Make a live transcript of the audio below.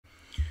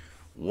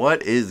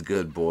What is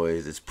good,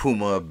 boys? It's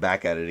Puma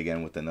back at it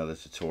again with another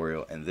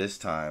tutorial, and this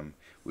time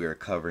we are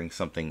covering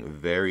something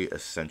very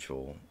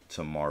essential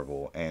to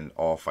Marvel and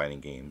all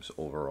fighting games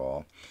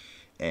overall.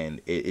 And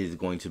it is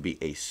going to be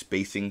a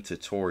spacing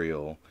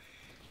tutorial,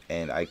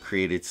 and I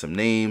created some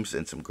names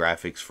and some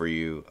graphics for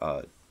you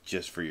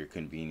just for your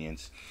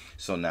convenience.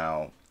 So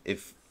now,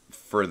 if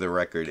for the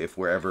record, if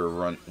we're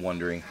ever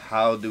wondering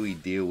how do we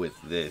deal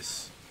with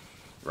this,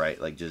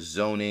 right? Like just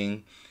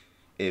zoning.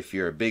 If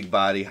you're a big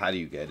body, how do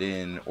you get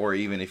in? Or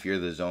even if you're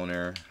the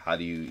zoner, how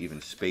do you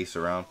even space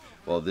around?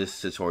 Well, this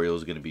tutorial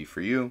is going to be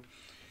for you.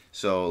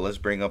 So let's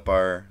bring up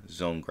our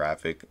zone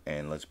graphic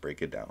and let's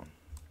break it down.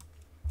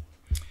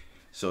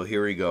 So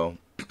here we go.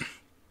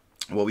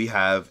 What we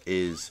have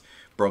is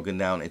broken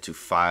down into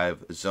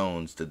 5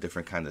 zones, the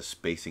different kind of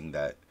spacing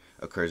that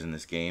occurs in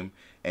this game.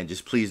 And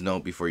just please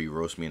note before you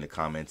roast me in the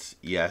comments,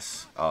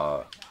 yes,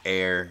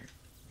 air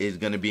is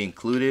going to be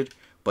included.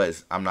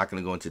 But I'm not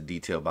going to go into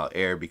detail about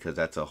air because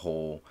that's a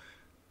whole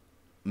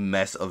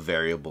mess of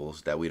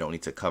variables that we don't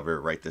need to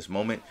cover right this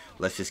moment.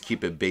 Let's just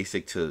keep it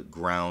basic to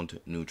ground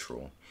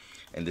neutral.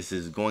 And this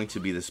is going to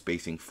be the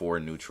spacing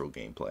for neutral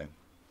gameplay.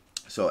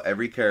 So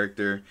every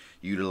character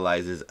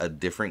utilizes a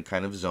different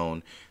kind of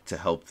zone to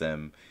help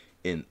them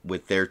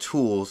with their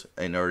tools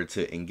in order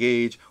to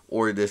engage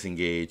or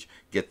disengage,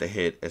 get the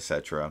hit,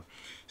 etc.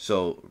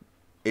 So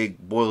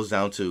it boils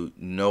down to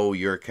know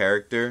your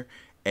character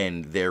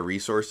and their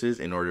resources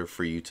in order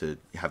for you to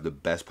have the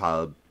best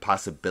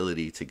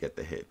possibility to get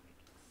the hit.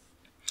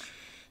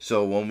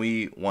 So when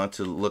we want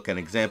to look at an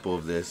example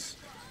of this,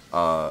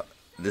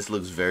 this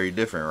looks very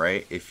different,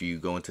 right? If you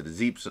go into the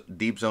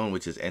deep zone,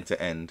 which is end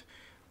to end,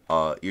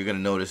 you're gonna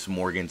notice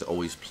Morgans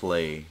always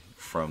play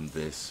from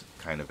this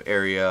kind of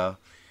area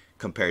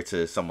compared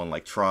to someone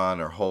like Tron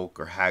or Hulk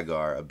or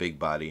Hagar, a big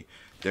body.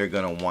 They're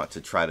gonna want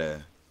to try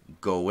to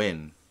go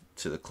in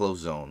to the close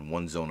zone,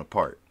 one zone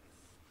apart,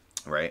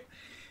 right?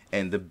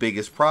 And the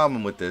biggest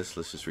problem with this,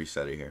 let's just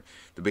reset it here.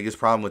 The biggest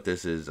problem with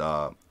this is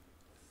I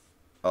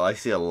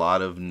see a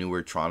lot of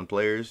newer Tron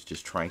players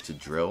just trying to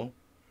drill.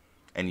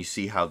 And you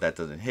see how that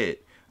doesn't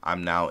hit.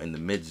 I'm now in the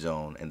mid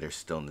zone and they're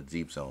still in the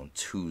deep zone,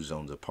 2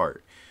 zones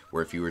apart.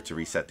 Where if you were to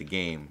reset the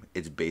game,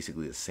 it's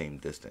basically the same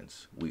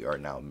distance. We are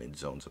now mid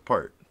zones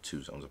apart,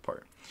 2 zones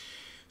apart.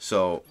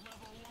 So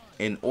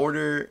in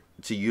order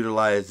to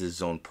utilize this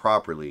zone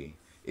properly,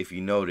 if you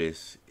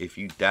notice, if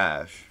you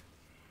dash,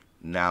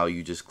 now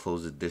you just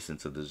close the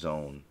distance of the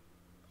zone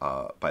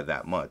by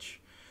that much.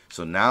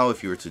 So now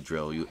if you were to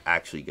drill, you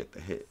actually get the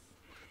hit.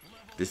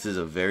 This is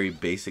a very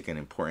basic and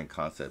important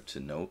concept to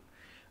note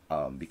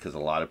because a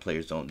lot of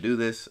players don't do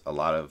this. A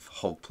lot of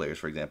Hulk players,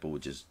 for example,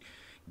 would just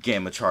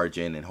gamma charge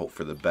in and hope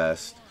for the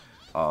best.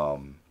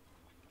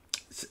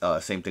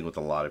 Same thing with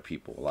a lot of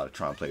people. A lot of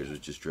Tron players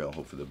would just drill and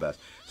hope for the best.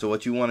 So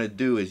what you want to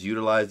do is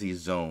utilize these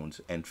zones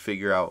and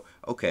figure out,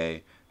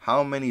 okay,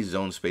 how many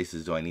zone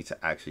spaces do I need to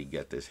actually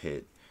get this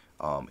hit?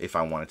 If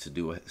I wanted to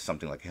do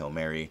something like Hail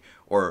Mary,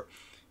 or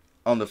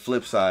on the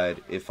flip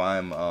side, if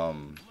I'm,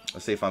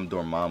 let's say if I'm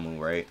Dormammu,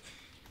 right?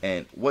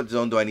 And what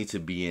zone do I need to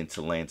be in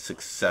to land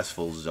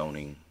successful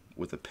zoning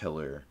with a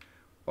pillar,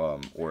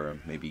 or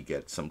maybe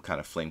get some kind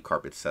of flame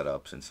carpet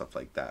setups and stuff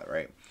like that,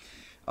 right?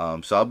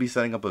 So I'll be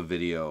setting up a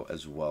video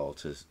as well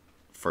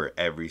for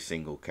every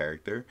single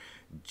character,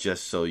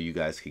 just so you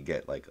guys could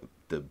get like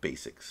the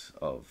basics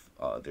of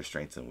their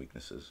strengths and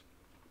weaknesses.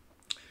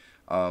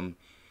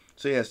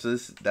 So yeah, so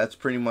that's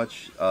pretty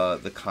much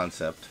the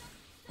concept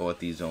of what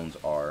these zones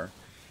are.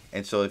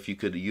 And so if you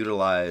could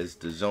utilize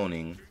the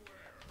zoning,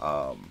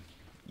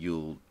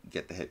 you'll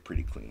get the hit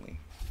pretty cleanly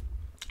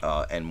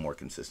and more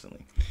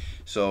consistently.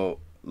 So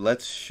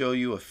let's show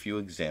you a few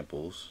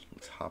examples.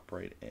 Let's hop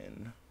right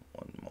in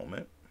one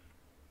moment.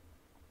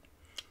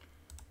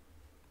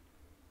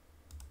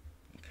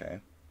 Okay.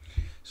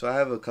 So I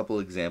have a couple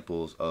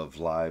examples of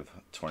live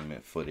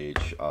tournament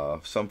footage,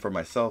 some for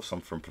myself,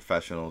 some from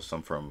professionals,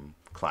 some from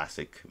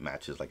classic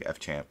matches like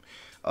FChamp,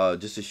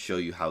 just to show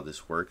you how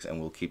this works,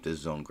 and we'll keep this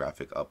zone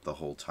graphic up the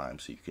whole time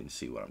so you can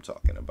see what I'm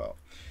talking about.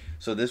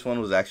 So this one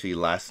was actually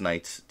last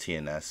night's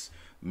TNS,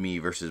 me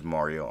versus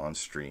Mario on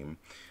stream.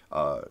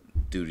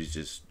 Dude is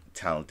just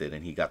talented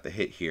and he got the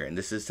hit here, and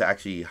this is to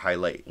actually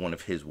highlight one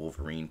of his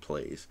Wolverine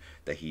plays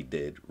that he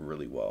did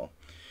really well.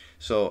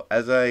 So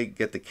as I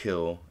get the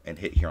kill and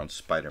hit here on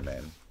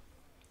Spider-Man,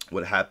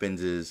 what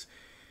happens is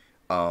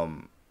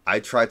I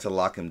try to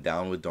lock him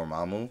down with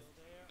Dormammu,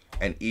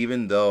 and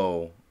even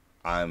though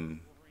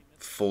I'm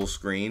full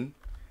screen,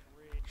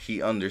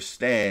 he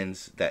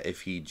understands that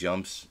if he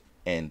jumps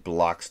and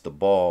blocks the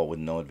ball with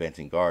no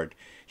advancing guard,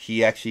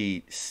 he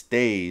actually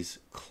stays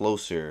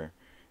closer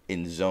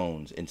in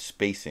zones, in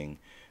spacing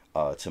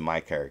to my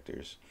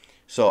characters.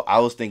 So I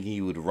was thinking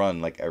he would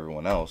run like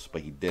everyone else,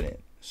 but he didn't.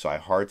 So I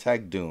hard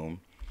tag Doom,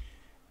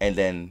 and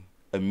then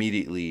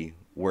immediately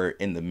we're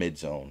in the mid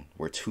zone.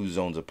 We're 2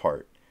 zones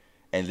apart.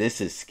 And this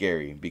is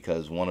scary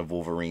because one of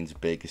Wolverine's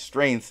biggest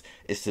strengths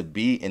is to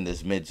be in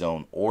this mid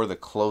zone or the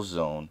close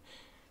zone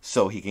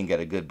so he can get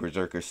a good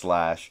Berserker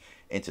slash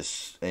into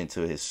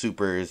his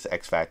supers,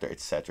 X Factor,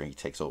 etc. He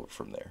takes over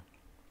from there.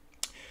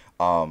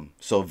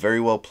 So very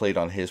well played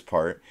on his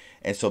part.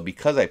 And so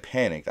because I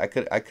panicked, I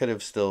could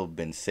have still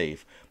been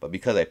safe, but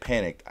because I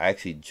panicked, I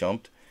actually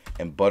jumped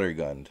and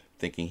buttergunned,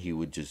 thinking he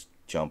would just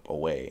jump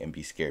away and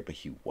be scared, but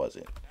he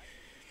wasn't.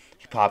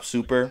 He pops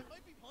super,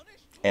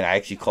 and I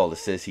actually called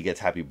assist. He gets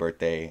happy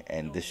birthday,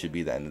 and this should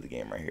be the end of the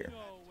game right here.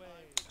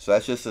 So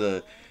that's just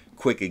a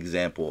quick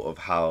example of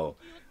how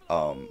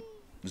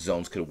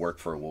zones could work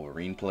for a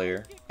Wolverine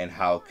player, and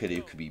how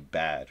it could be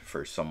bad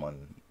for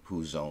someone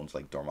who zones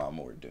like Dormammu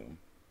or Doom.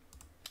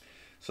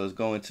 So let's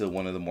go into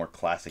one of the more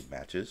classic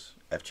matches,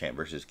 FChamp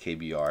versus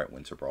KBR at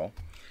WinterBrawl.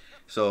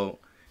 So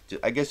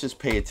I guess just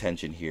pay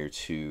attention here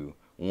to,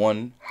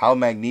 one, how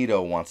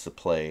Magneto wants to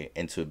play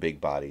into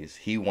big bodies.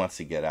 He wants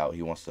to get out.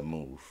 He wants to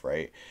move,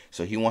 right?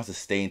 So he wants to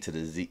stay into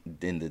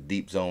in the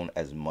deep zone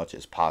as much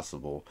as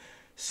possible.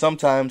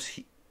 Sometimes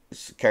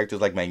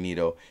characters like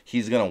Magneto,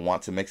 he's going to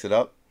want to mix it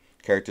up.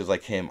 Characters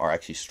like him are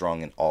actually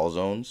strong in all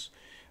zones.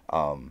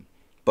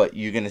 But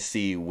you're going to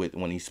see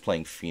when he's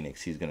playing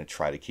Phoenix, he's going to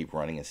try to keep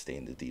running and stay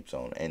in the deep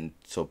zone. And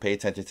so pay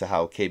attention to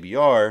how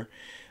KBR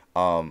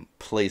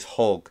plays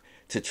Hulk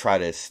to try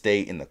to stay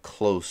in the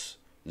close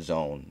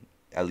zone,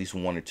 at least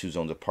 1 or 2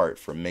 zones apart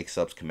for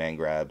mix-ups, command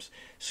grabs,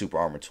 super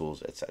armor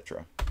tools,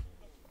 etc.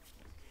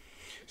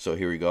 So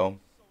here we go.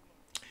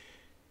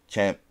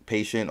 Champ,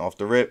 patient, off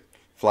the rip,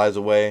 flies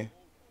away.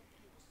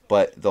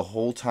 But the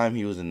whole time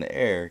he was in the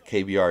air,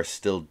 KBR is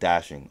still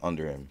dashing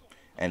under him.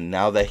 And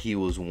now that he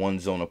was 1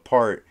 zone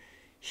apart,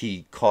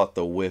 he caught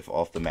the whiff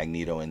off the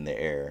Magneto in the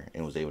air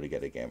and was able to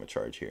get a gamma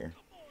charge here.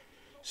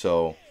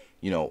 So,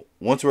 you know,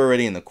 once we're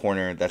already in the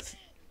corner, that's,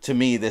 to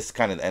me, this is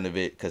kind of the end of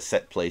it, because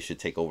set play should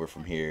take over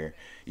from here.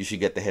 You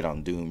should get the hit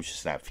on Doom, you should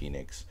snap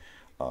Phoenix,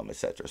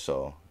 etc.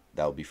 So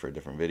that will be for a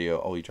different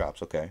video. Oh, he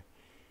drops, okay.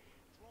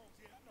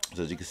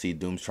 So as you can see,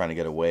 Doom's trying to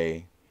get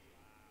away.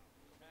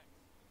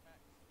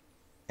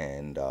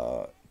 And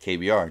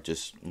KBR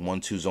just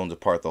 1-2 zones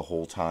apart the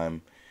whole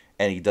time.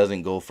 And he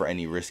doesn't go for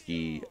any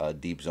risky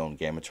deep zone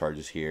gamma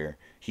charges here.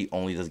 He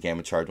only does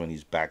gamma charge when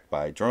he's backed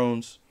by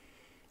drones.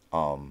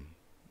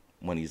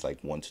 When he's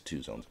like 1 to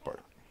 2 zones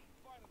apart.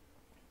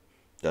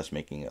 Thus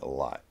making it a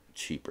lot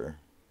cheaper.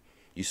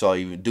 You saw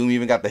even Doom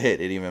even got the hit.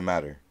 It didn't even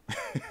matter.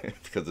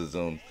 Because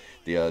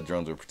the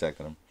drones were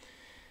protecting him.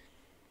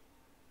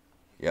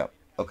 Yep.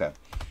 Okay.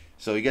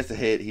 So he gets the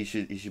hit. He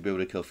should be able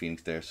to kill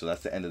Phoenix there. So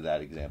that's the end of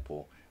that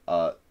example.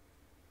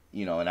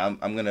 You know, and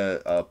I'm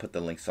gonna put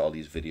the links to all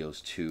these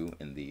videos too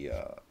in the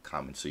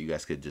comments, so you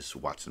guys could just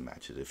watch the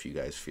matches if you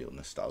guys feel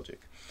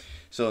nostalgic.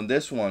 So in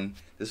this one,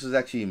 this was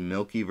actually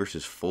Milky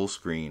versus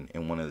Fullscreen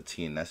in one of the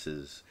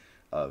TNS's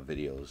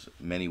videos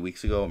many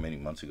weeks ago, many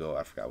months ago.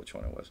 I forgot which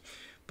one it was,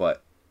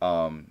 but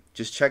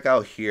just check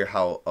out here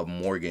how a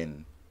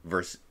Morgan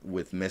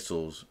with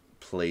missiles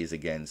plays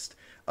against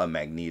a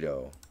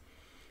Magneto.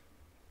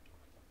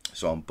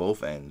 So on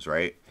both ends,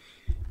 right?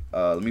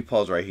 Let me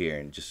pause right here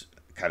and just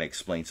kind of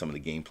explain some of the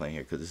gameplay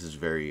here, because this is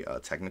very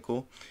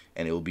technical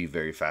and it will be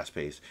very fast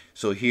paced.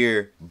 So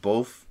here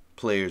both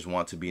players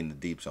want to be in the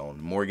deep zone.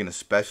 Morgan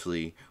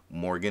especially,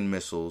 Morgan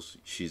missiles,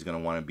 she's going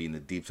to want to be in the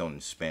deep zone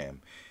and spam.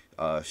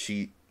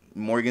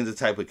 Morgan's the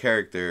type of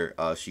character,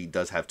 she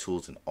does have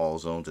tools in all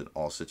zones and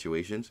all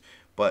situations,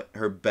 but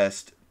her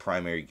best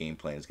primary game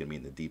plan is going to be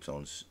in the deep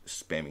zones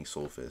spamming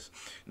Soul Fist.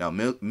 Now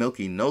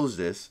Milky knows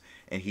this,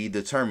 and he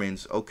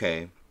determines,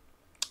 okay,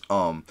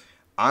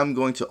 I'm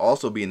going to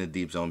also be in the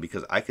deep zone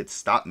because I could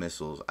stop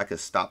missiles, I could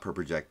stop her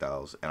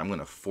projectiles, and I'm going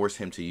to force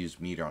him to use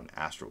meter on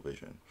Astral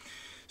Vision.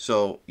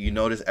 So you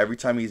notice every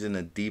time he's in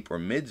a deep or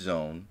mid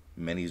zone,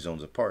 many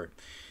zones apart,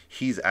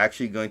 he's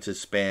actually going to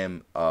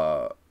spam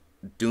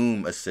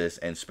Doom assist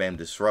and spam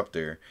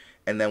Disruptor,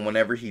 and then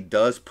whenever he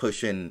does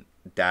push in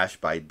dash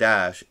by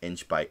dash,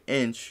 inch by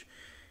inch,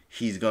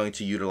 he's going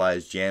to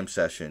utilize Jam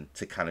Session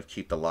to kind of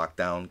keep the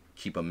lockdown,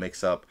 keep a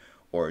mix up,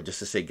 or just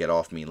to say, get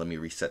off me, let me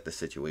reset the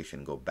situation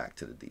and go back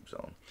to the deep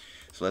zone.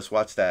 So let's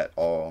watch that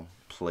all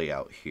play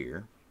out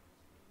here.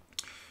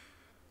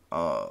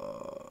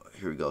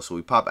 Here we go. So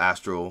we pop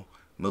Astral.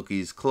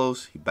 Milky's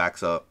close. He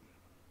backs up.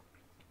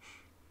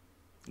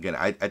 Again,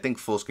 I think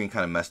Fullscreen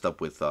kind of messed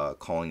up with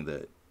calling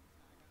the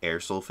air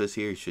Soul Fist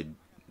here. He should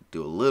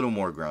do a little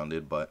more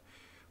grounded, but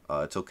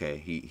it's okay.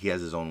 He has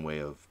his own way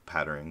of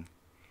patterning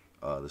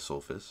the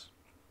Soul Fist.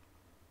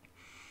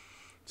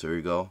 So here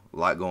we go. A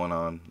lot going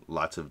on.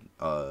 Lots of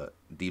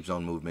deep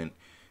zone movement.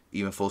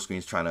 Even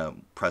Fullscreen's trying to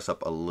press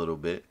up a little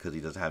bit because he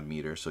doesn't have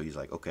meter. So he's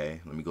like, okay,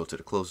 let me go to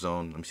the close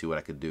zone. Let me see what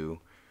I could do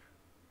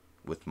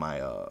with my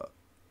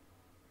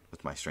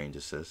strange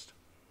assist.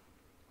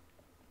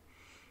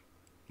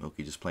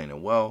 Milky just playing it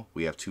well.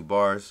 We have 2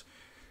 bars.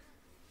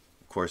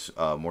 Of course,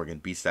 Morgan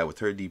beats that with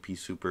her DP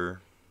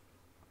super.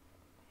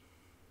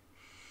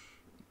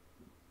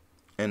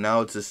 And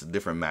now it's just a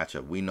different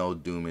matchup. We know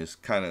Doom is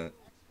kind of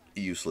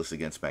useless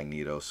against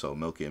Magneto, so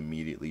Milky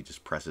immediately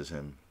just presses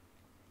him.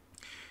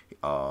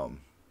 Caught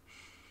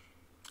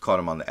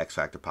him on the X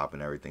Factor pop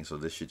and everything, so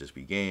this should just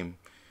be game.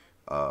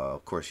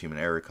 Of course, human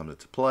error comes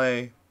into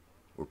play.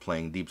 We're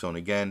playing deep zone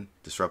again.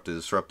 Disruptor,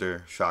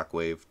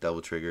 shockwave,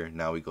 double trigger.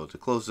 Now we go to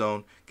close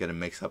zone, get a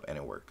mix up, and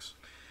it works.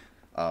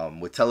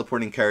 With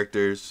teleporting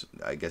characters,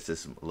 I guess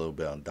this is a little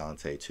bit on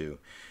Dante too.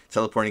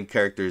 Teleporting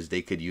characters,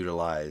 they could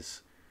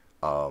utilize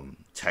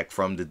tech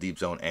from the deep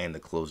zone and the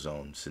close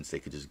zone, since they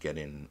could just get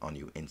in on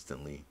you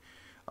instantly.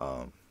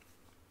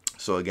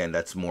 So again,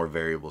 that's more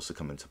variables to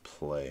come into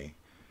play.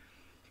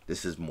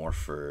 This is more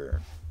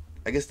for,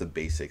 I guess, the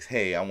basics.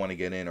 Hey, I want to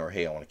get in, or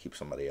hey, I want to keep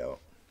somebody out,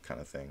 kind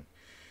of thing.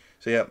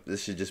 So yeah,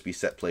 this should just be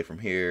set play from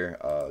here.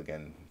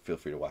 Again, feel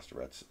free to watch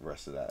the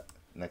rest of that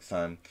next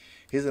time.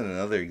 Here's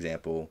another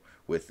example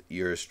with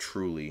yours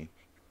truly.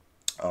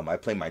 I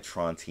play my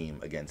Tron team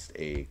against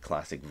a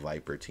classic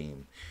Viper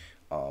team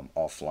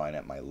offline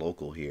at my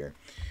local here.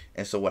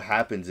 And so what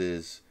happens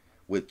is,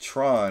 with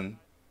Tron,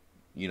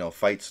 you know,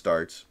 fight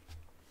starts.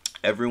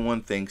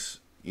 Everyone thinks,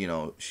 you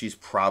know, she's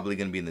probably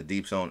going to be in the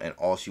deep zone, and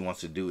all she wants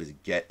to do is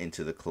get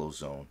into the close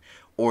zone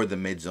or the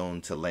mid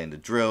zone to land a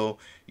drill.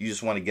 You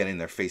just want to get in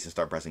their face and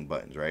start pressing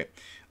buttons, right?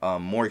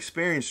 More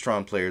experienced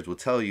Tron players will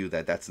tell you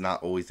that that's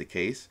not always the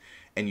case,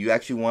 and you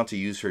actually want to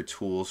use her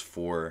tools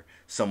for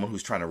someone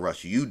who's trying to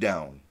rush you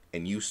down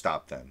and you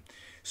stop them.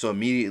 So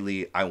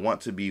immediately, I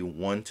want to be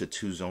 1 to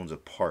 2 zones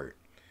apart,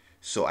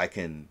 so I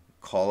can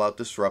call out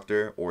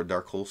Disruptor or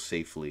Dark Hole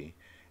safely,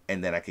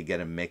 and then I could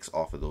get a mix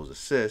off of those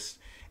assists.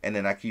 And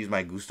then I can use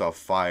my Gustav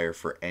Fire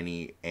for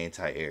any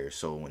anti-air.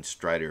 So when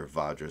Strider or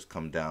Vajras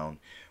come down,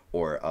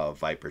 or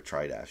Viper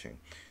try-dashing.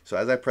 So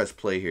as I press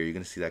play here, you're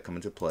going to see that come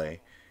into play.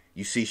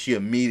 You see she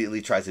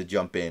immediately tries to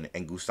jump in,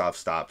 and Gustav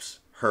stops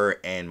her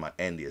and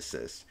the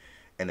assist.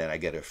 And then I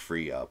get a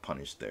free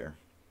punish there.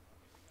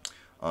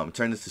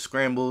 Turn this to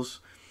scrambles.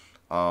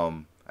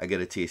 I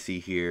get a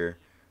TAC here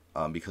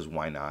because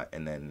why not?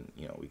 And then,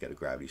 you know, we get a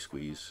gravity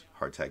squeeze.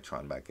 Hard tag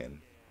Tron back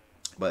in.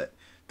 But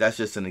that's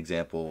just an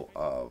example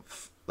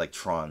of like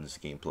Tron's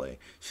gameplay.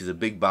 She's a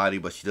big body,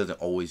 but she doesn't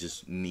always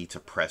just need to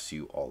press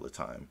you all the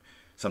time.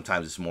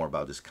 Sometimes it's more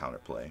about just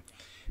counterplay.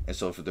 And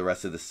so for the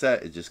rest of the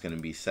set, it's just going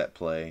to be set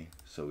play,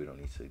 so we don't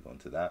need to go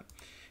into that.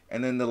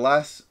 And then the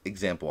last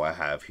example I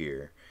have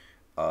here,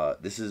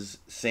 this is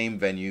same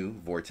venue,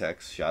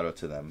 Vortex, shout out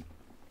to them.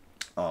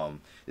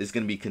 It's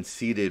going to be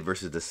Conceited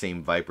versus the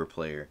same Viper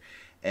player.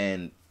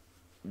 And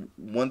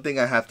one thing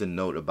I have to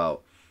note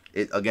about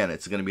it, again,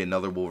 it's going to be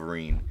another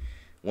Wolverine.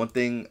 One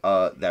thing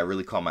that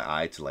really caught my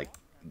eye to like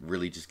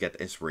really just get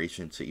the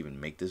inspiration to even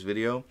make this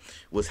video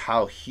was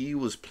how he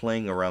was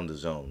playing around the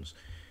zones.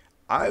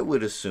 I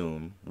would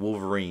assume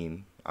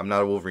Wolverine, I'm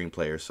not a Wolverine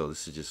player, so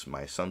this is just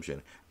my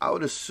assumption. I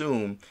would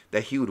assume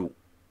that he would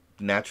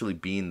naturally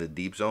be in the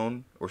deep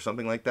zone or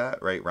something like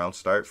that, right? Round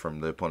start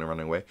from the opponent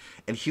running away.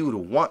 And he would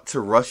want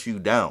to rush you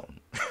down,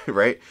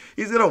 right?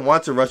 He's going to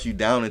want to rush you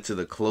down into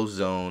the close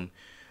zone,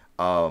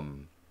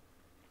 and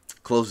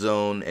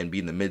be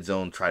in the mid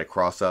zone, try to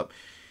cross up.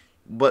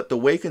 But the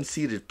way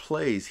Conceited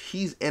plays,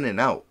 he's in and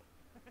out.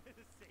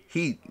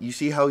 You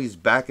see how he's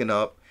backing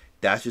up,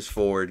 dashes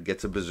forward,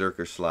 gets a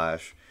berserker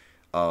slash,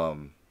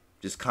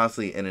 just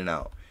constantly in and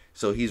out.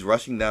 So he's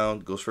rushing down,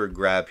 goes for a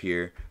grab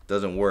here,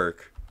 doesn't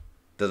work,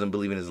 doesn't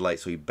believe in his light,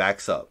 so he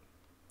backs up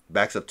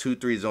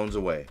 2-3 zones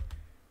away,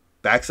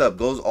 backs up,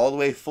 goes all the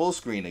way full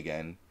screen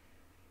again,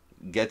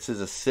 gets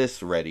his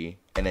assist ready,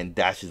 and then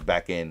dashes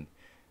back in,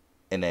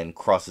 and then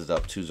crosses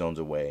up 2 zones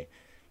away.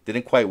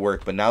 Didn't quite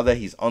work, but now that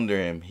he's under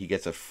him, he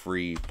gets a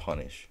free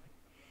punish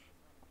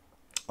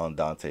on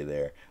Dante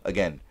there.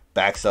 Again,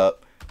 backs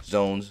up,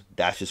 zones,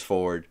 dashes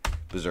forward,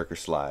 berserker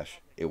slash.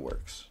 It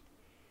works.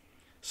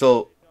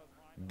 So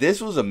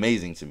this was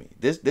amazing to me.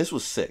 This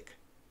was sick.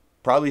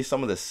 Probably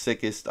some of the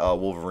sickest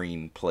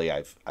Wolverine play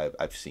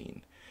I've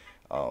seen.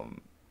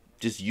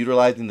 Just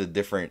utilizing the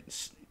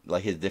different,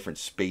 like his different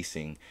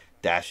spacing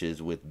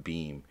dashes with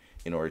beam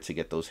in order to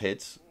get those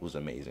hits was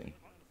amazing.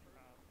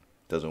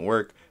 Doesn't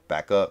work,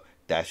 back up,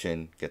 dash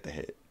in, get the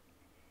hit.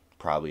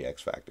 Probably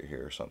X Factor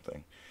here or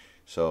something.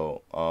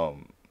 So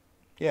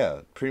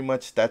yeah, pretty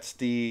much that's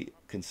the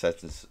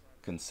consensus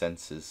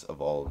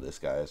of all of this,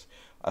 guys.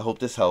 I hope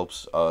this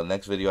helps.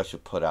 Next video I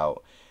should put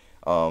out,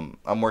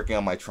 I'm working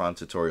on my Tron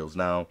tutorials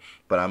now,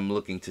 but I'm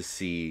looking to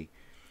see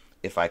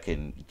if I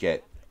can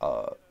get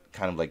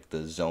kind of like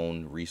the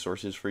zone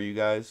resources for you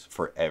guys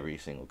for every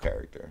single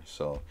character.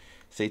 So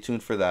stay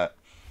tuned for that,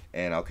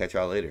 and I'll catch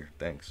y'all later.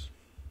 Thanks.